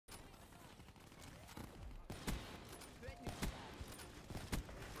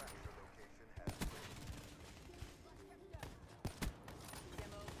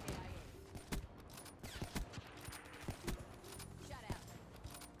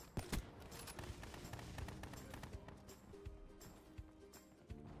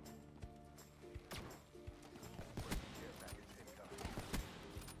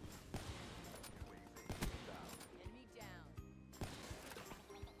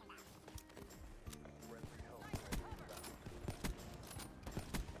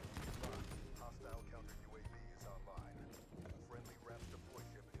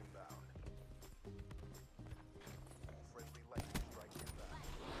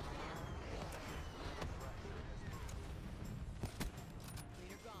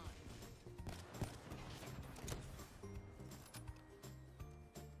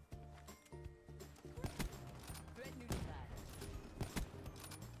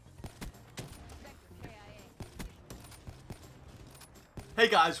Hey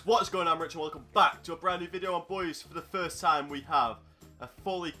guys, what's going on? I'm Rich and welcome back to a brand new video. And boys, for the first time we have a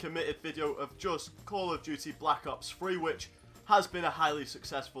fully committed video of just Call of Duty Black Ops 3, which has been a highly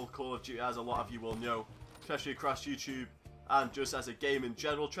successful Call of Duty, as a lot of you will know, especially across YouTube and just as a game in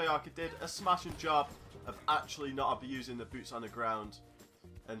general. Treyarch did a smashing job of actually not abusing the boots on the ground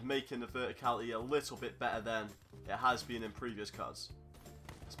and making the verticality a little bit better than it has been in previous CODs.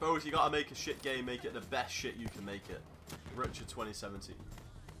 I suppose you gotta make a shit game, make it the best shit you can make it. Richard 2017.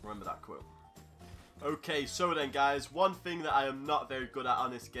 Remember that quote. Okay, so then guys, one thing that I am not very good at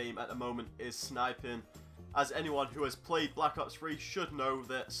on this game at the moment is sniping. As anyone who has played Black Ops 3 should know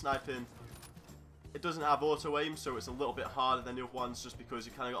that sniping, it doesn't have auto aim, so it's a little bit harder than the other ones just because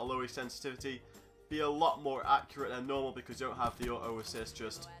you kind of got a lower sensitivity. Be a lot more accurate than normal because you don't have the auto assist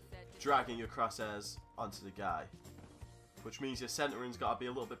just dragging your crosshairs onto the guy. Which means your centering's got to be a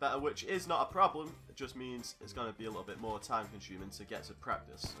little bit better, which is not a problem. It just means it's going to be a little bit more time consuming to get to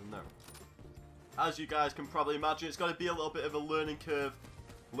practice. And no. As you guys can probably imagine, it's going to be a little bit of a learning curve,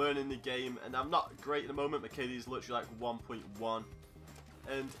 learning the game. And I'm not great at the moment. McKay's literally like 1.1.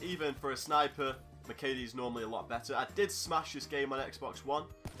 And even for a sniper, McKay's normally a lot better. I did smash this game on Xbox One,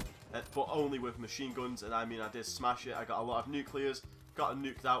 but only with machine guns. And I mean, I did smash it. I got a lot of nuclears, got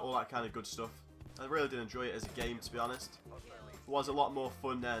nuked out, all that kind of good stuff. I really did enjoy it as a game, to be honest. It was a lot more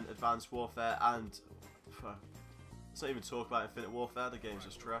fun than Advanced Warfare, and let's not even talk about Infinite Warfare. The game's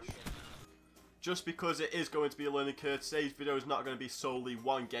just trash. Just because it is going to be a learning curve, today's video is not going to be solely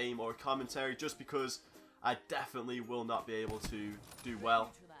one game or a commentary, just because I definitely will not be able to do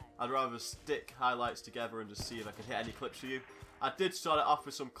well. I'd rather stick highlights together and just see if I can hit any clips for you. I did start it off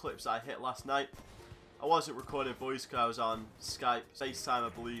with some clips that I hit last night. I wasn't recording voice because I was on Skype, FaceTime I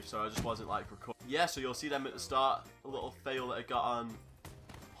believe, so I just wasn't like recording. Yeah, so you'll see them at the start. A little fail that I got on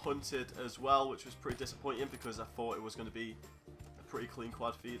Hunted as well, which was pretty disappointing because I thought it was going to be a pretty clean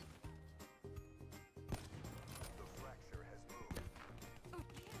quad feed.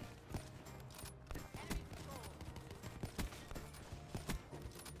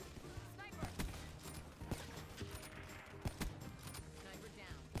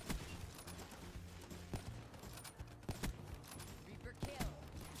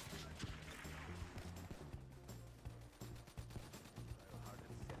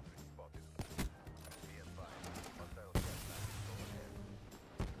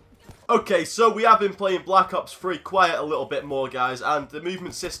 Okay, so we have been playing Black Ops 3 quite a little bit more, guys, and the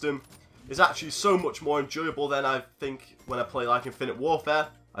movement system is actually so much more enjoyable than I think when I play like Infinite Warfare.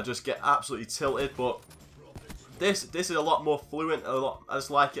 I just get absolutely tilted, but this is a lot more fluent, I just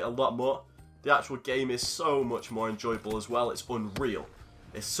like it a lot more. The actual game is so much more enjoyable as well, it's unreal.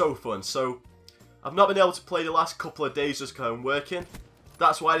 It's so fun. So, I've not been able to play the last couple of days just because I'm working.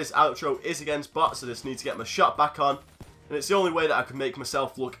 That's why this outro is against bots, so I just need to get my shot back on. And it's the only way that I can make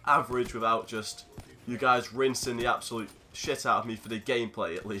myself look average without just you guys rinsing the absolute shit out of me for the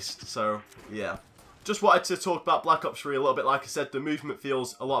gameplay at least. So, yeah. Just wanted to talk about Black Ops 3 a little bit. Like I said, the movement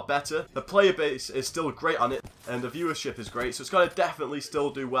feels a lot better. The player base is still great on it, and the viewership is great. So it's going to definitely still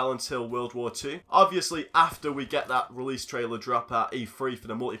do well until World War II. Obviously, after we get that release trailer drop at E3 for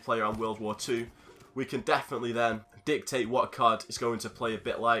the multiplayer on World War II, we can definitely then dictate what COD is going to play a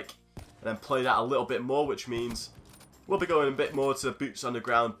bit like, and then play that a little bit more, which means we'll be going a bit more to boots on the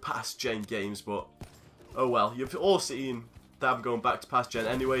ground past gen games, but oh well. You've all seen that I'm going back to past gen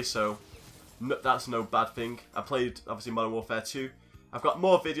anyway, so that's no bad thing. I played, obviously, Modern Warfare 2. I've got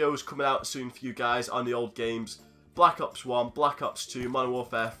more videos coming out soon for you guys on the old games. Black Ops 1, Black Ops 2, Modern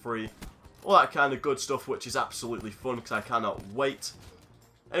Warfare 3, all that kind of good stuff, which is absolutely fun because I cannot wait.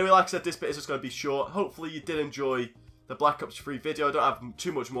 Anyway, like I said, this bit is just going to be short. Hopefully you did enjoy the Black Ops 3 video. I don't have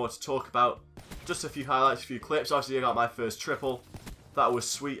too much more to talk about. Just a few highlights, a few clips. Obviously, I got my first triple. That was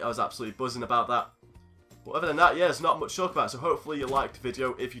sweet. I was absolutely buzzing about that. But other than that, yeah, there's not much to talk about. So hopefully you liked the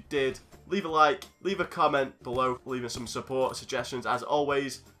video. If you did, leave a like, leave a comment below, leaving some support, suggestions. As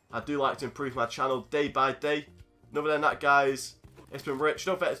always, I do like to improve my channel day by day. And other than that, guys, it's been Rich.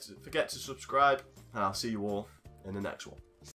 Don't forget to subscribe, and I'll see you all in the next one.